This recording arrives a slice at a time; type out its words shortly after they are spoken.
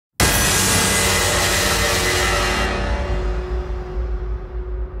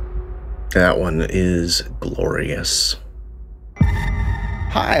That one is glorious.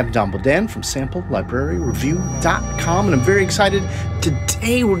 Hi, I'm Don Bodan from SampleLibraryReview.com, and I'm very excited.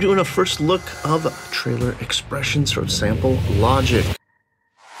 Today we're doing a first look of trailer expressions from Sample Logic.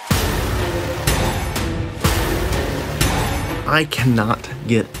 I cannot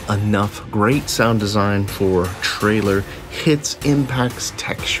get enough great sound design for trailer hits, impacts,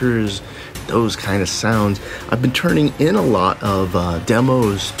 textures, those kind of sounds. I've been turning in a lot of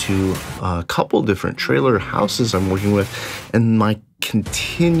demos to a couple different trailer houses I'm working with, and my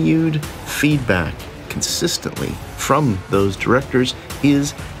continued feedback consistently from those directors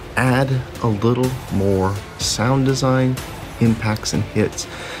is add a little more sound design, impacts, and hits.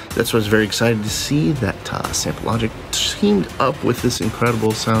 That's why I was very excited to see that Sample Logic teamed up with this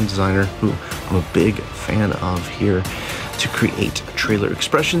incredible sound designer who I'm a big fan of here to create trailer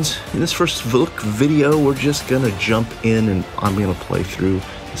expressions. In this first look video, we're just gonna jump in and I'm gonna play through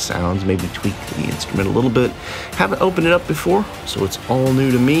the sounds, maybe tweak the instrument a little bit. Haven't opened it up before, so it's all new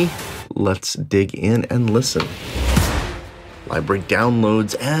to me. Let's dig in and listen. Library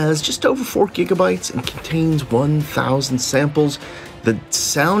downloads as just over 4 gigabytes and contains 1,000 samples. The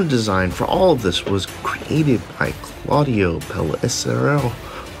sound design for all of this was created by Claudio Pellicerro,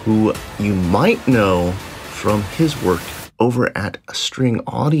 who you might know from his work over at String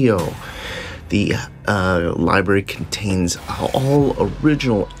Audio. The library contains all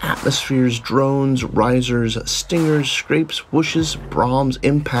original atmospheres, drones, risers, stingers, scrapes, whooshes, brams,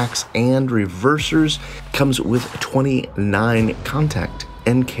 impacts, and reversers. Comes with 29 contact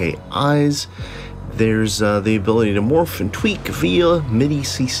NKIs. There's the ability to morph and tweak via MIDI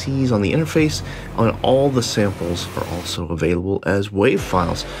CCs on the interface, and all the samples are also available as WAV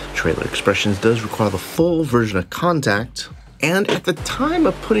files. Trailer Expressions does require the full version of Contact, and at the time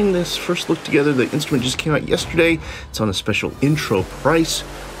of putting this first look together, the instrument just came out yesterday. It's on a special intro price.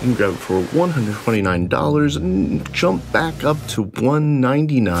 You can grab it for $129 and jump back up to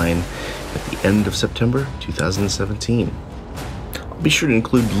 $199 at the end of September 2017. Be sure to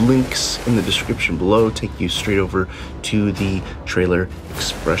include links in the description below, take you straight over to the Trailer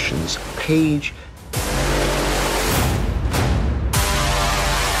Expressions page.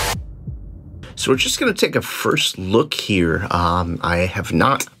 So we're just going to take a first look here. I have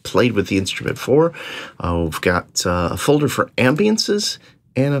not played with the instrument before. We've got a folder for ambiances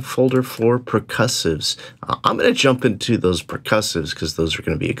and a folder for percussives. I'm going to jump into those percussives because those are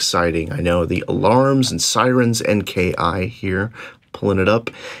going to be exciting. I know the alarms and sirens NKI here. Pulling it up,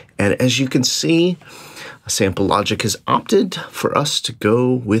 and as you can see, Sample Logic has opted for us to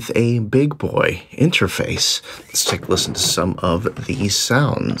go with a big boy interface. Let's take a listen to some of these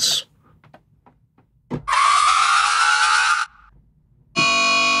sounds.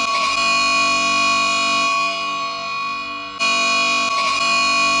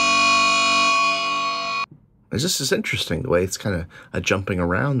 This is interesting, the way it's kind of jumping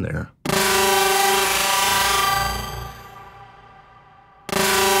around there.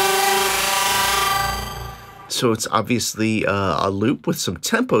 So it's obviously a loop with some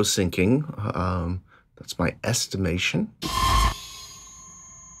tempo syncing. That's my estimation.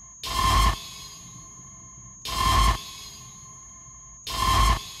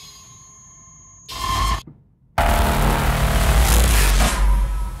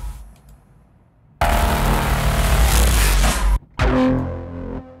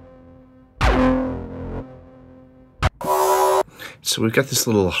 So we've got this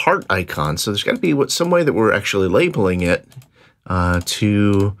little heart icon. So there's got to be some way that we're actually labeling it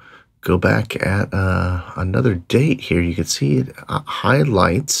to go back at another date here. You can see it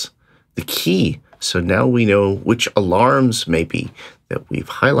highlights the key. So now we know which alarms maybe that we've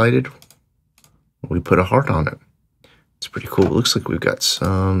highlighted. We put a heart on it. It's pretty cool. It looks like we've got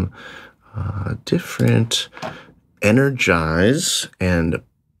some different energize and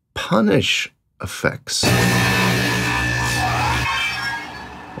punish effects.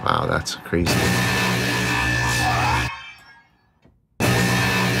 Wow, that's crazy.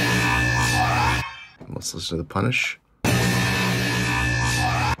 Let's listen to the punish.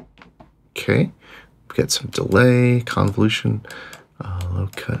 Okay, we got some delay, convolution, low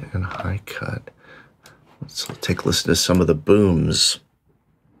cut, and high cut. Let's take a listen to some of the booms.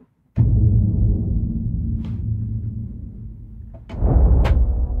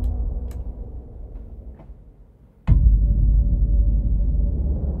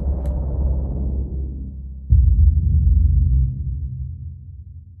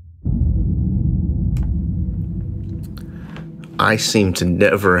 I seem to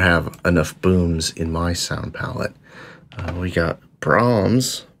never have enough booms in my sound palette. We got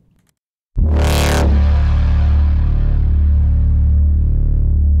brams.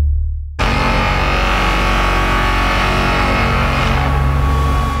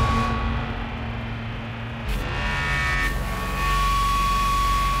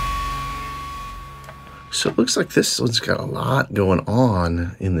 So it looks like this one's got a lot going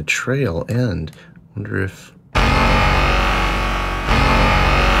on in the trail end. Wonder if we're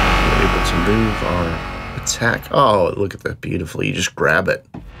able to move our attack. Oh, look at that beautifully. You just grab it.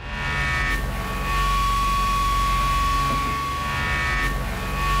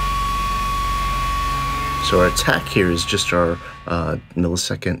 So our attack here is just our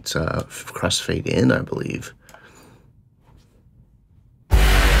millisecond crossfade in, I believe.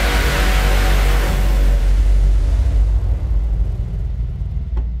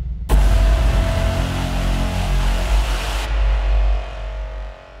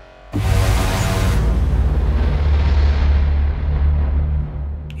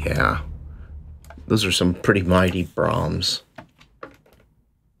 Yeah, those are some pretty mighty brams.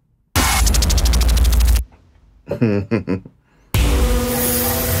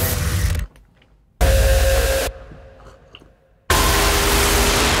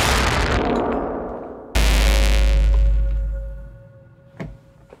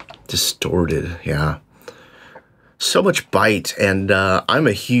 Distorted, yeah. So much bite, and I'm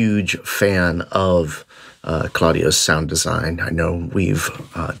a huge fan of Claudio's sound design. I know we've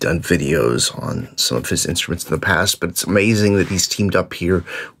done videos on some of his instruments in the past, but it's amazing that he's teamed up here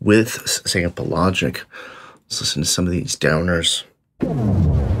with Sample Logic. Let's listen to some of these downers.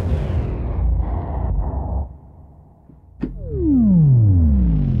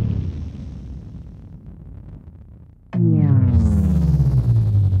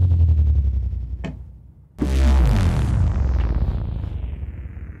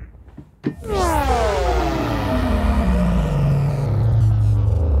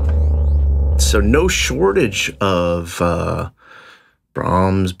 So no shortage of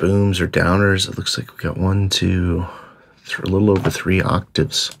brams, booms, or downers. It looks like we got one, two, a little over 3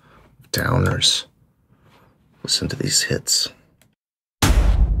 octaves of downers. Listen to these hits.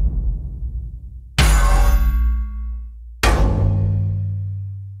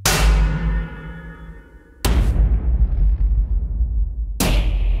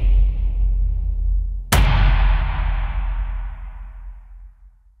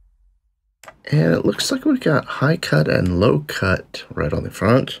 And it looks like we've got high cut and low cut right on the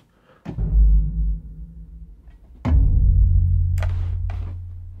front.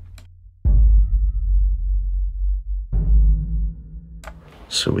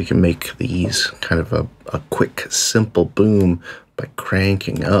 So we can make these kind of a quick, simple boom by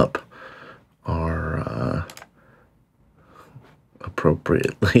cranking up our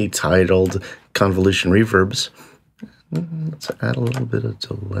appropriately titled convolution reverbs. Let's add a little bit of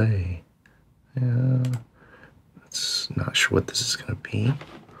delay. Yeah, it's not sure what this is going to be.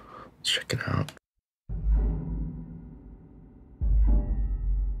 Let's check it out.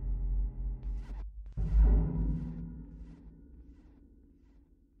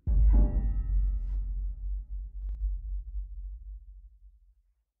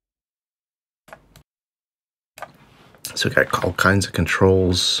 So we got all kinds of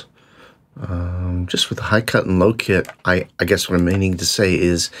controls. Just with the high cut and low cut, I guess what I'm meaning to say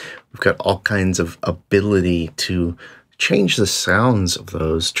is we've got all kinds of ability to change the sounds of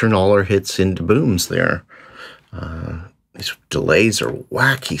those, turn all our hits into booms there. These delays are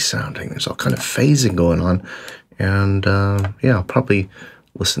wacky sounding. There's all kind of phasing going on. And yeah, I'll probably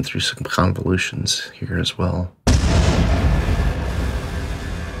listen through some convolutions here as well.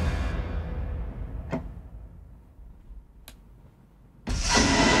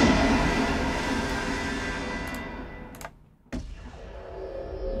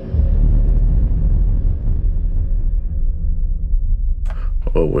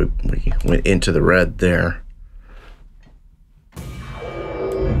 Oh, we went into the red there.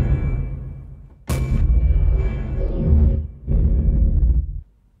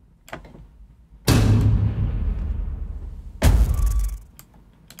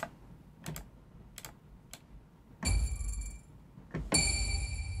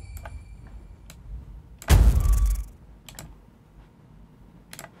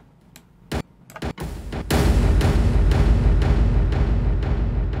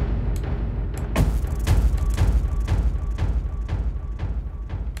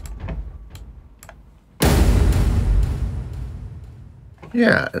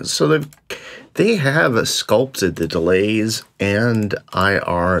 Yeah, so they have sculpted the delays and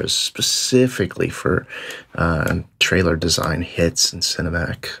IRs specifically for trailer design hits and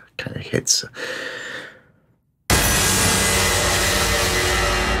cinematic kind of hits.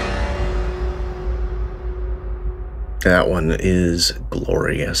 That one is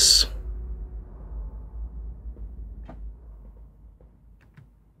glorious.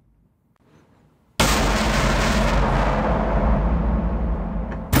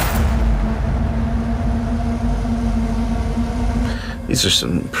 These are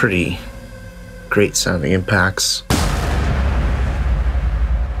some pretty great sounding impacts.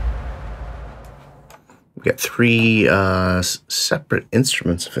 We got 3 separate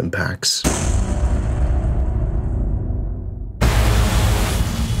instruments of impacts.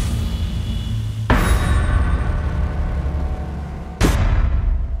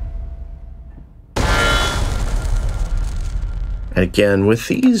 And again, with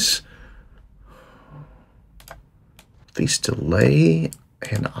these delay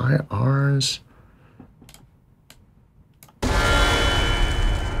and IRs,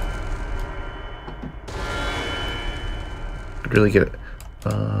 really get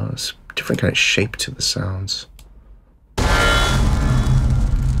a different kind of shape to the sounds.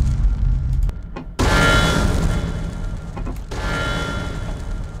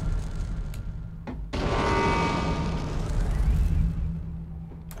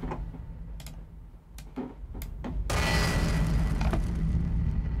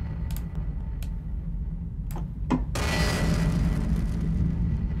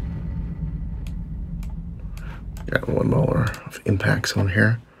 Got one more of impacts on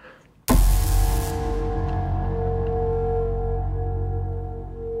here.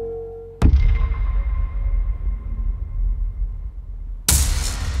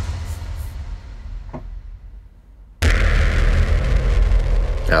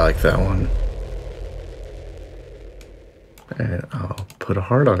 I like that one. And I'll put a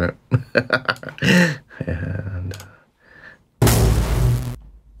heart on it. And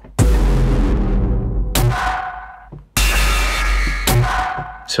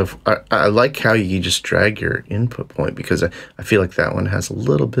so I like how you just drag your input point, because I feel like that one has a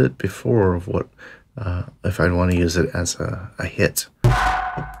little bit before of what, if I'd want to use it as a hit.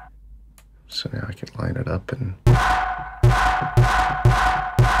 So now I can line it up and...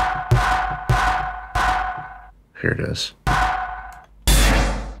 Here it is.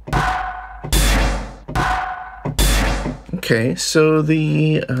 Okay, so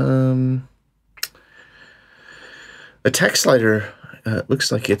the attack slider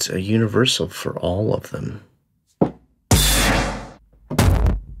looks like it's a universal for all of them.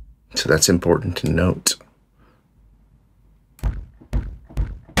 So that's important to note.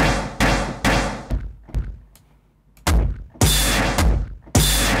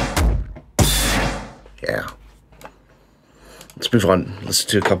 Yeah. Let's move on. Let's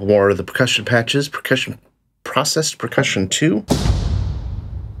do a couple more of the percussion patches. Processed percussion 2.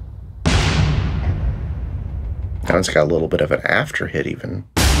 That one's got a little bit of an after hit even.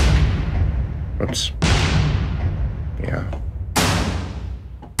 Oops. Yeah.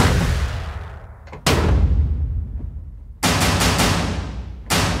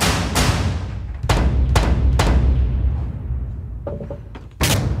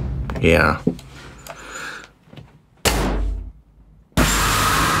 Yeah.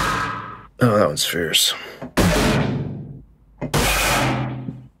 Oh, that one's fierce.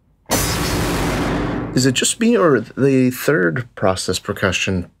 Is it just me, or the third process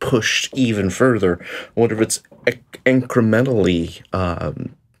percussion pushed even further? I wonder if it's incrementally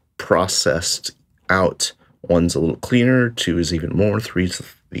processed out. One's a little cleaner, 2 is even more, 3 is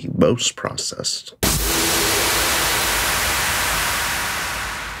the most processed.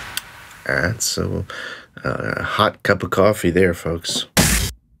 That's a hot cup of coffee there, folks.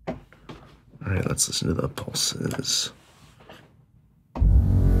 All right, let's listen to the pulses.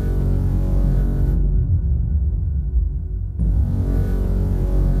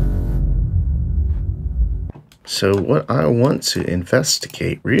 So what I want to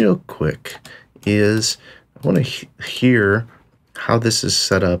investigate real quick is I want to hear how this is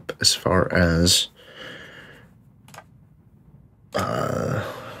set up as far as the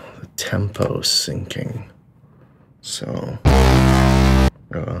tempo syncing. So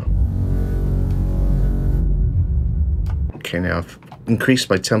okay, now I've increased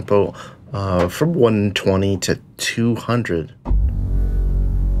my tempo from 120 to 200.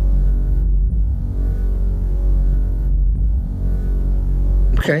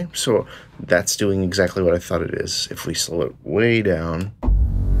 Okay, so that's doing exactly what I thought it is. If we slow it way down.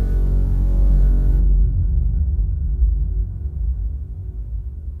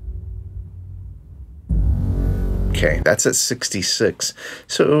 Okay, that's at 66.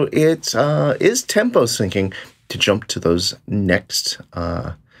 So it is tempo syncing to jump to those next,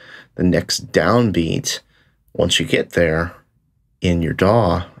 the next downbeat. Once you get there in your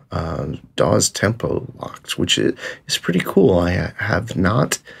DAW, DAW's tempo locked, which is pretty cool. I have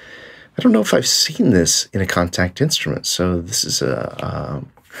not, I don't know if I've seen this in a Contact instrument. So this is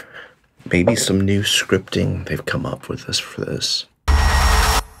maybe some new scripting they've come up with this for this.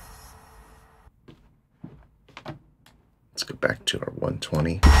 Let's go back to our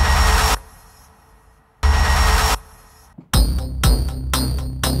 120.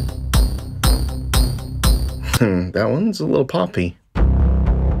 That one's a little poppy.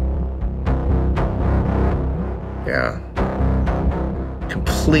 Yeah.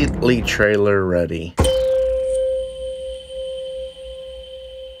 Completely trailer ready.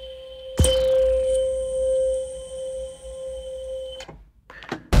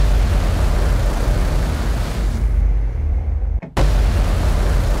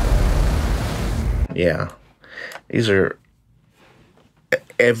 Yeah. These are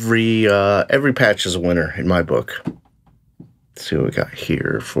every patch is a winner in my book. Let's see what we got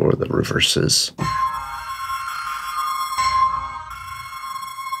here for the reverses.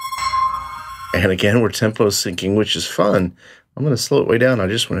 And again, we're tempo syncing, which is fun. I'm going to slow it way down. I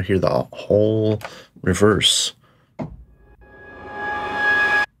just want to hear the whole reverse.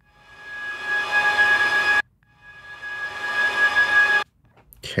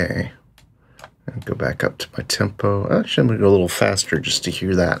 Okay. And go back up to my tempo. Actually, I'm going to go a little faster just to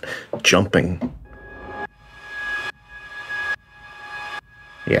hear that jumping.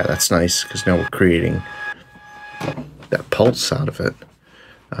 Yeah, that's nice because now we're creating that pulse out of it.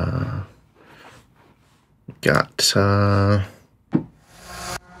 Got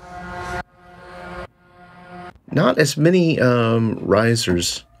not as many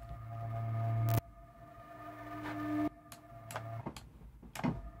risers.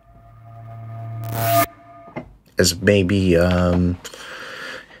 As maybe some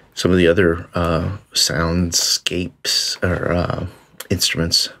of the other soundscapes or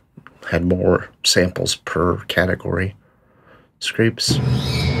instruments had more samples per category. Scrapes.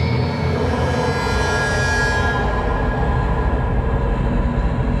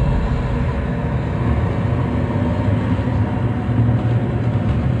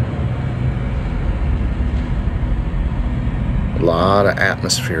 A lot of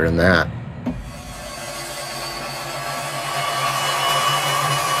atmosphere in that.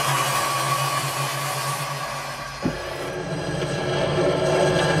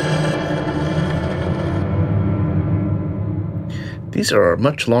 These are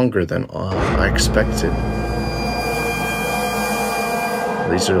much longer than I expected.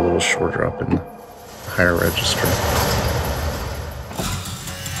 These are a little shorter up in the higher register.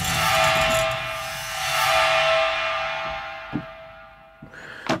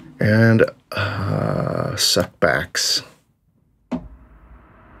 And suckbacks.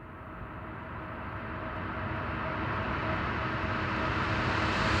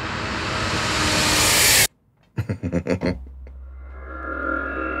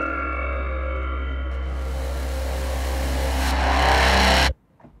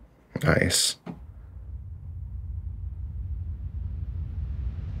 Nice.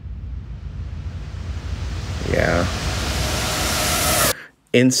 Yeah.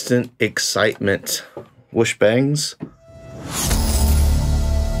 Instant excitement. Whoosh bangs.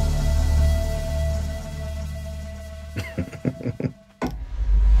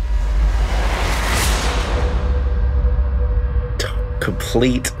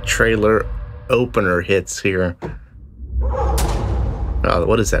 Complete trailer opener hits here. Oh,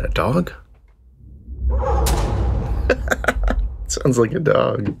 what is that, a dog? Sounds like a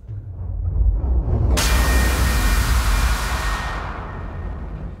dog.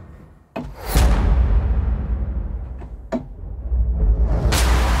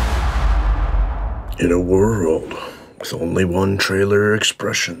 In a world with only one trailer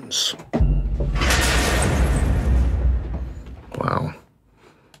Xpressions. Wow.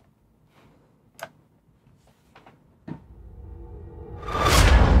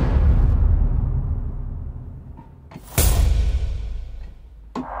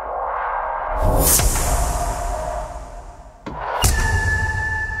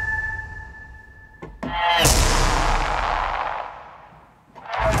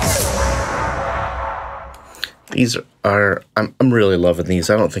 These are, I'm really loving these.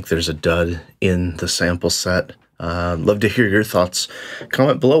 I don't think there's a dud in the sample set. Love to hear your thoughts.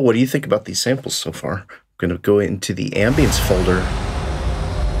 Comment below, what do you think about these samples so far? I'm going to go into the ambience folder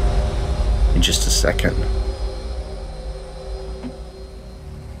in just a second.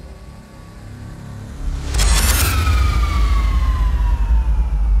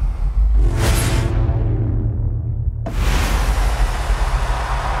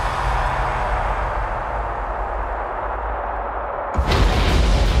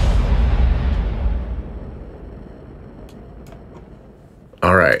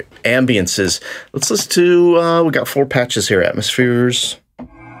 All right, ambiences. Let's listen to, we got 4 patches here. Atmospheres.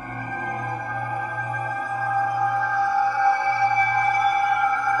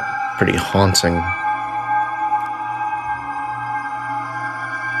 Pretty haunting.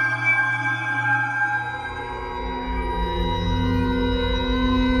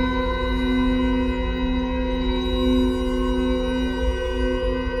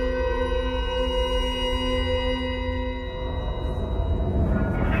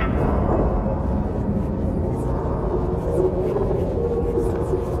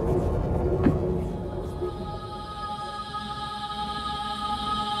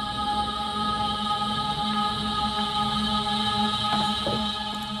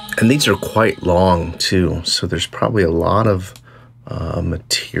 And these are quite long too, so there's probably a lot of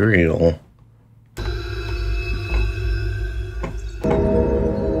material.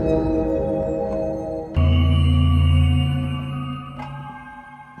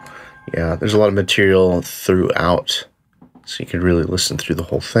 Yeah, there's a lot of material throughout, so you could really listen through the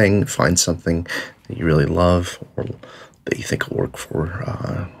whole thing, find something that you really love or that you think will work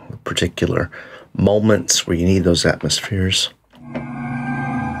for particular moments where you need those atmospheres.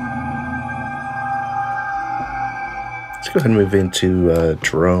 Let's go ahead and move into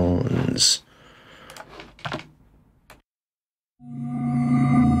drones.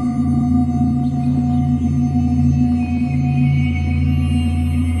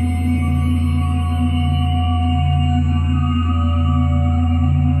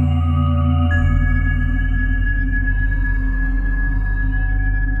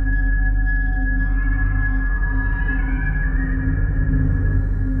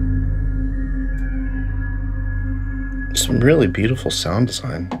 Some really beautiful sound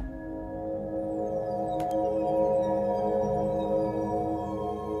design.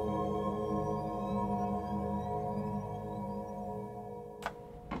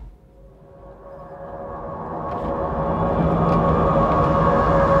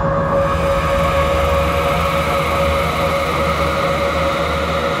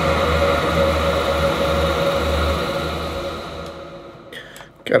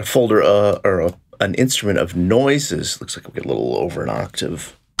 Got a folder or an instrument of noises. Looks like we get a little over an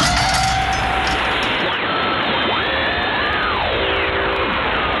octave.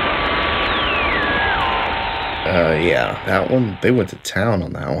 Yeah, that one, they went to town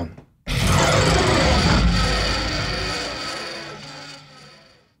on that one.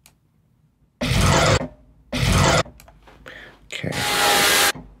 Okay.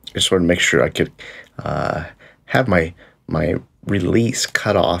 Just wanted to make sure I could have my release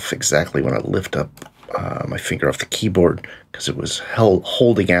cut off exactly when I lift up my finger off the keyboard, because it was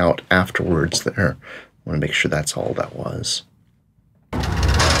holding out afterwards there. I want to make sure that's all that was.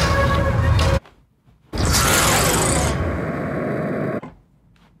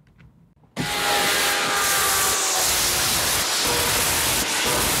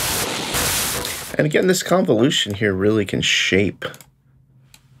 And again, this convolution here really can shape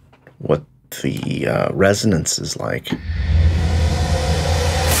what the resonance is like.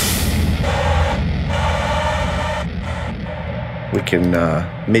 We can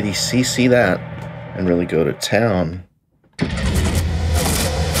MIDI CC that and really go to town.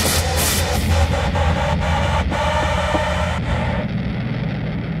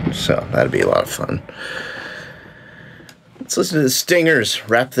 So that'd be a lot of fun. Let's listen to the Stingers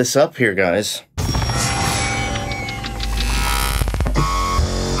wrap this up here, guys.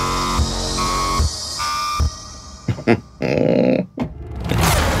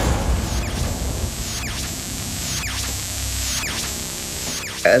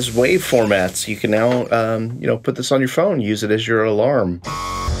 As wave formats, you can now, you know, put this on your phone, use it as your alarm.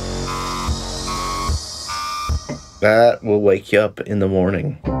 That will wake you up in the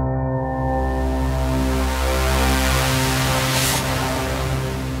morning.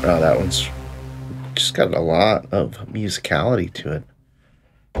 Oh, that one's just got a lot of musicality to it.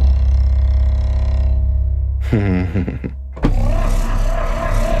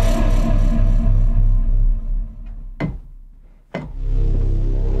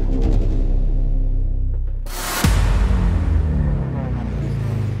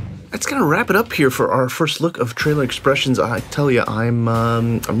 That's gonna wrap it up here for our first look of Trailer Xpressions. I tell you,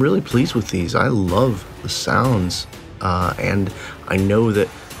 I'm really pleased with these. I love the sounds, and I know that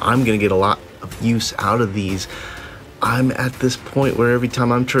I'm gonna get a lot of use out of these. I'm at this point where every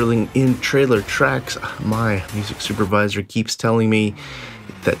time I'm trailing in trailer tracks, my music supervisor keeps telling me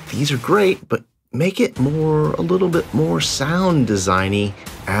that these are great, but make it a little bit more sound designy,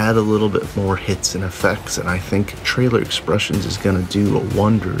 add a little bit more hits and effects, and I think Trailer Xpressions is gonna do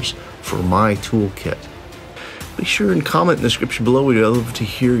wonders for my toolkit. Be sure and comment in the description below. We'd love to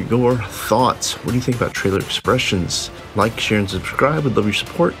hear your thoughts. What do you think about Trailer Xpressions? Like, share, and subscribe. We'd love your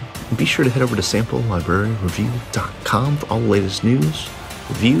support. And be sure to head over to samplelibraryreview.com for all the latest news,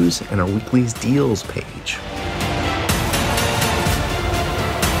 reviews, and our weekly's deals page.